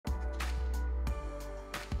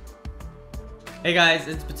Hey guys,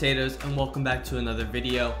 it's Potatoes and welcome back to another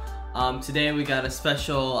video. Today we got a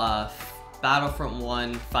special Battlefront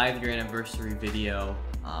 1 5-year anniversary video.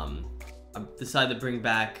 I decided to bring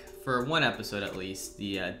back, for one episode at least,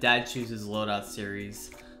 the Dad Chooses Loadout series.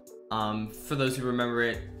 For those who remember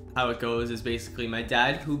it, how it goes is basically my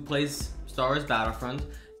dad, who plays Star Wars Battlefront,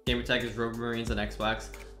 gamertag is Rogue Marines on Xbox.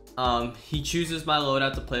 He chooses my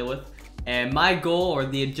loadout to play with, and my goal or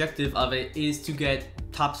the objective of it is to get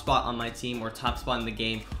top spot on my team or top spot in the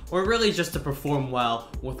game, or really just to perform well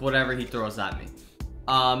with whatever he throws at me.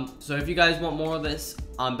 So if you guys want more of this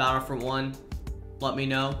on Battlefront 1, let me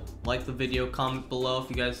know. Like the video, comment below if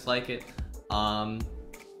you guys like it.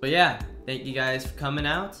 But yeah, thank you guys for coming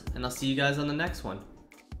out, and I'll see you guys on the next one.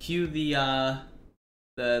 Cue the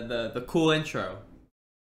cool intro.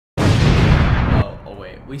 Oh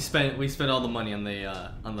wait, we spent all the money on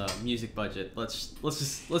the music budget. Let's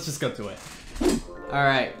just go to it. All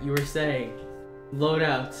right, you were saying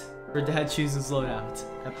Loadout for Dad Chooses Loadout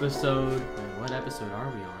episode. Wait, what episode are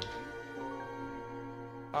we on?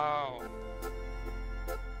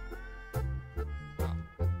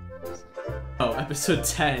 Oh, episode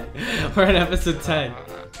 10. We're on episode 10.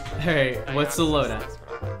 Alright, what's the loadout?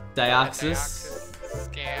 Dioxys.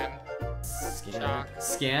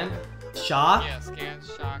 Scan? Shock? Yeah, Scan,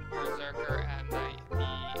 Shock, Berserker, and the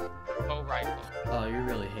bow rifle. Oh, you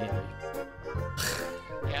really hate me.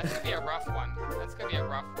 Yeah, it's gonna be a rough one. That's gonna be a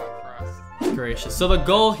rough one for us. Gracious. So the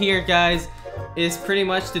goal here, guys, is pretty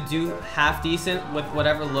much to do half decent with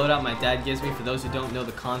whatever loadout my dad gives me. For those who don't know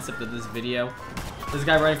the concept of this video, this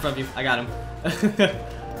guy right in front of you, I got him.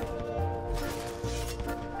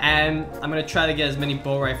 And I'm gonna try to get as many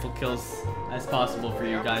bow rifle kills as possible for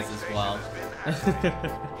you guys as well.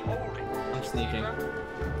 I'm sneaking.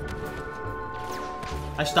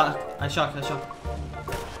 I shot.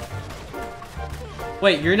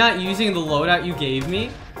 Wait, you're not using the loadout you gave me?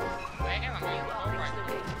 I am, I'm using the bow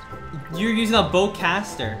rifle. You're using a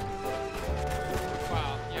bowcaster.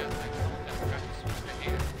 Well, yeah, I forgot to switch my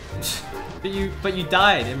hand. But you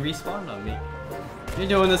died and respawned on me. You're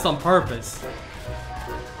doing this on purpose. Oh,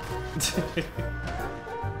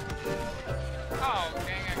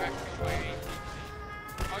 dang, I got 2.8.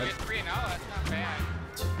 Oh, you're 3-0? That's not bad.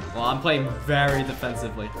 Well, I'm playing very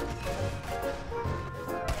defensively.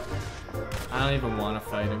 I don't even want to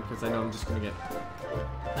fight him because I know I'm just gonna get.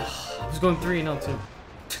 I was going 3-0 too.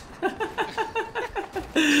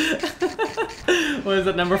 What is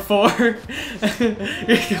it, number 4? You're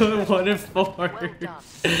going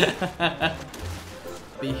 1-4.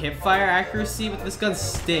 The hipfire accuracy with this gun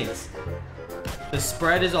stinks. The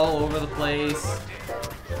spread is all over the place.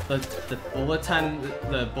 The bullet time,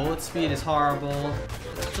 the bullet speed is horrible.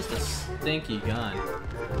 It's just a stinky gun.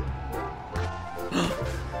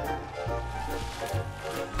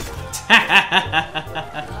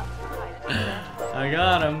 I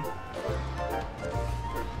got him.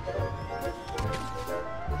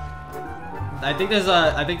 I think there's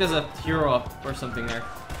a hero up or something there.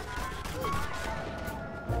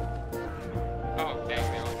 Oh,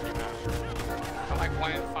 dang, they all came out. I'm like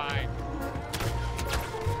 1 in 5.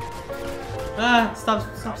 Ah,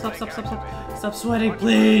 stop sweating,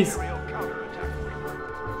 please.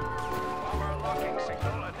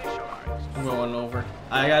 I'm going over.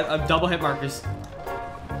 I got double hit markers.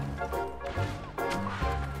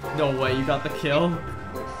 No way, you got the kill. Yeah,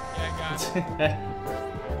 I got it.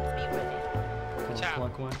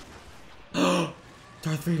 Come on.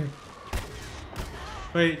 Darth Vader.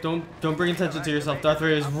 Wait, don't bring attention to yourself. Darth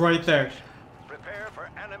Vader is right there. Prepare for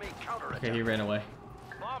enemy counterattack. Okay, he ran away.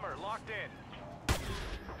 Bomber locked in.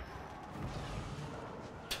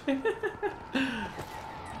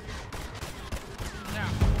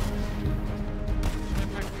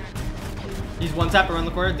 He's one tap around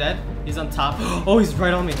the corner, dead. He's on top. Oh, he's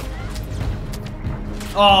right on me.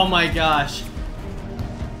 Oh my gosh.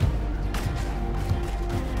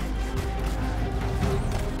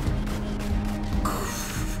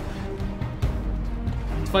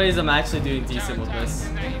 It's funny as I'm actually doing decent with this.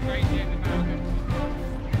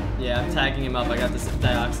 Yeah, I'm tagging him up. I got this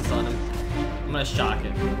Dioxys on him. I'm gonna shock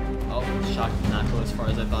it. Oh, shock did not go as far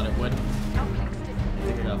as I thought it would. I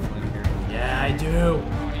think I got a flank here. Yeah, I do.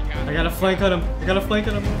 I got a flank on him.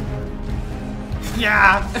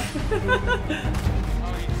 Yeah!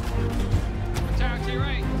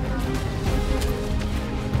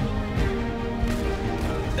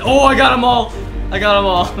 Oh, I got them all!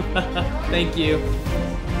 Thank you.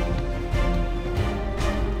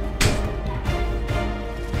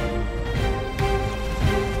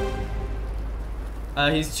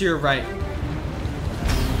 He's to your right.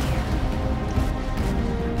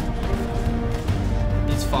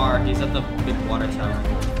 far. He's at the big water tower.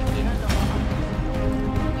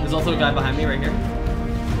 There's also a guy behind me right here.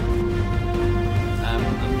 I'm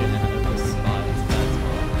getting ahead of this spot. It's a bad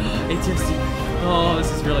spot. ATST. Oh, this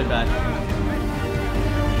is really bad.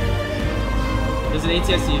 There's an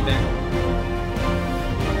ATST there.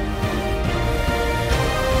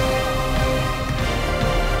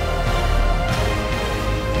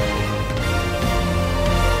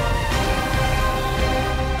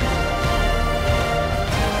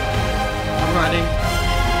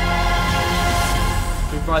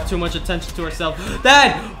 We brought too much attention to ourselves.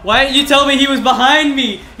 Dad, why didn't you tell me he was behind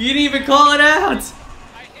me? You didn't even call it out.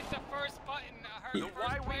 I hit the first button, first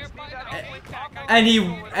player button. I hit that.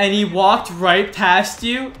 And he walked right past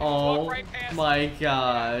you. Oh my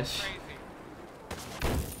gosh.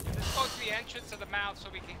 Let's go to the entrance of the mouth so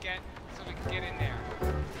we can get in there.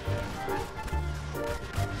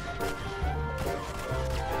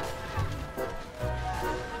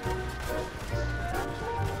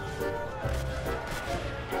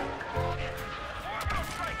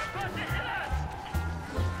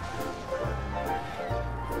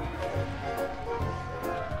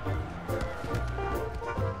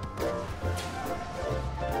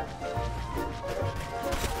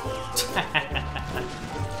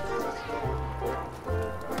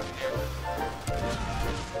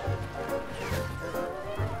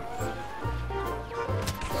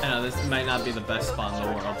 I know this might not be the best spot in the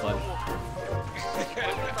world, but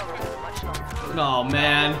oh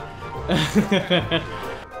man.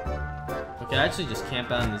 Okay, I actually just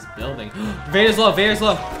camp out in this building. Vader's low, Vader's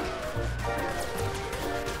low.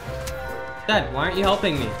 Dad, why aren't you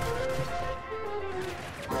helping me?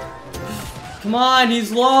 Come on,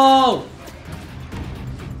 he's low.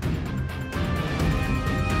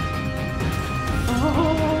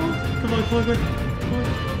 Oh, come on, come on, come on.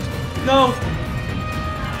 No.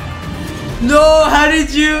 No, how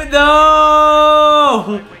did you?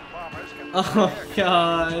 No! Oh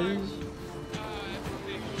gosh.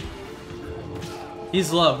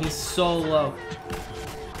 He's low. He's so low.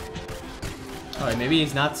 Alright, maybe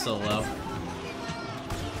he's not so low.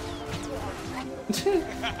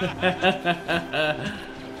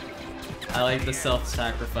 I like the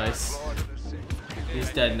self-sacrifice.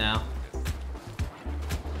 He's dead now. I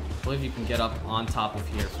believe you can get up on top of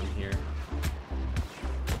here from here.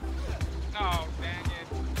 Oh, dang it.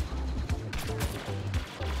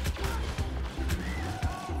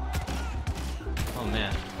 Oh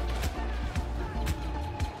man.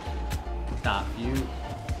 Stop you.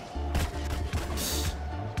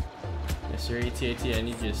 Yes, sir, AT-AT, I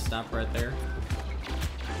need you to stop right there.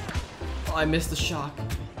 Oh, I missed the shock.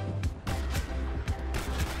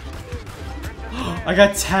 I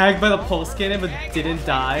got tagged by the pulse cannon but didn't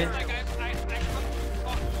die.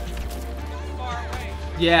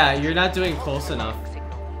 Yeah, you're not doing close enough.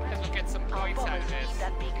 Because we'll get some points out of this.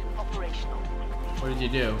 What did you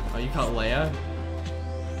do? Oh, you caught Leia?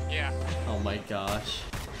 Yeah. Oh my gosh.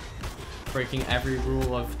 Breaking every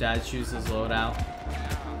rule of Dad chooses loadout.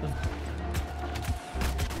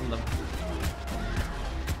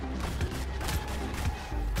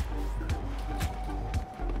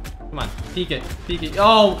 Come on, peek it, peek it.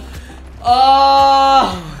 Oh!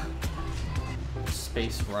 Oh!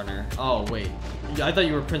 Space Runner. Oh, wait. I thought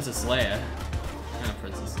you were Princess Leia. You're not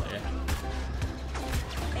Princess Leia.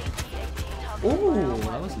 Ooh,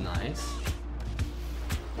 that was nice.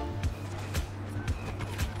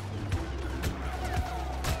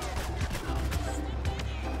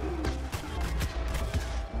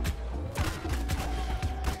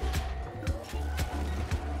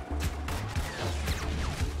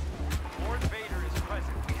 Lord Vader is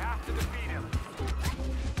present. We have to defeat him.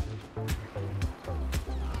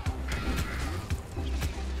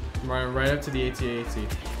 I'm running right up to the AT-AT.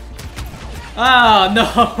 Ah,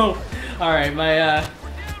 no! Alright, my,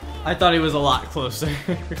 I thought he was a lot closer.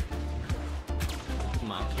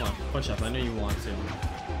 Come on, push up. I know you want to.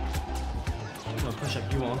 Come on, push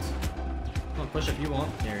up, you won't. Come on, push up, you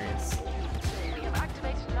won't. There he is. We have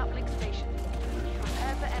activated an uplink station.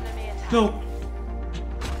 Prepare for enemy attack. No!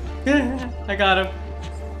 I got him.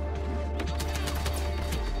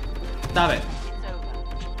 Stop it.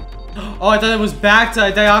 It's over. Oh, I thought it was back to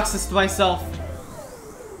Dioxys to myself.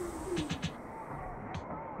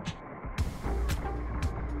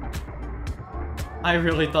 I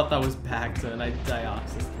really thought that was back to and I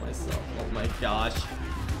Dioxys to myself. Oh my gosh.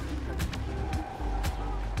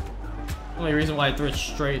 Only reason why I threw it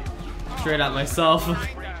straight at myself.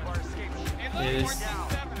 It is.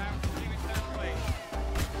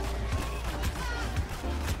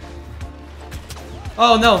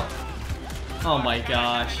 Oh no! Oh my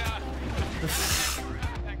gosh.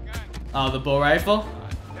 Oh, the bow rifle?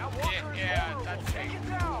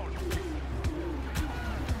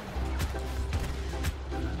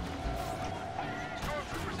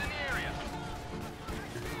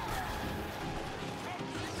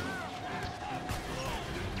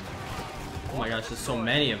 Oh my gosh, there's so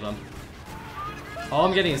many of them. All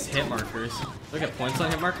I'm getting is hit markers. Do I get points on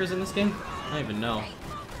hit markers in this game? I don't even know.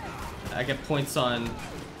 I get points on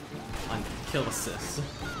kill assists.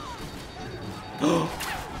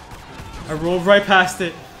 I rolled right past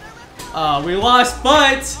it. We lost,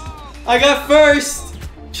 but I got first.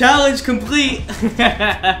 Challenge complete.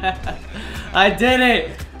 I did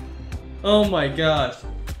it. Oh my gosh.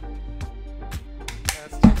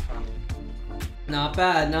 That's too fun. Not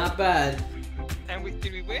bad, not bad. And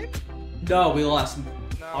did we win? No, we lost. No,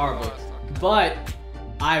 Horribly. we lost, okay. But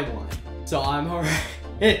I won. So I'm alright.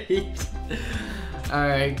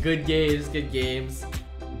 Alright, good games, good games.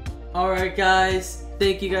 Alright guys,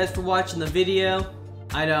 thank you guys for watching the video.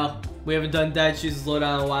 I know, we haven't done Dad Chooses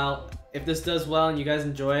Loadout in a while. If this does well and you guys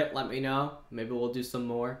enjoy it, let me know. Maybe we'll do some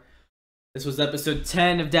more. This was episode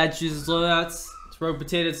 10 of Dad Chooses Loadouts. It's Rogue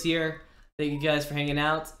Potatoes here. Thank you guys for hanging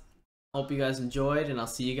out. Hope you guys enjoyed, and I'll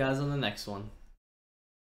see you guys on the next one.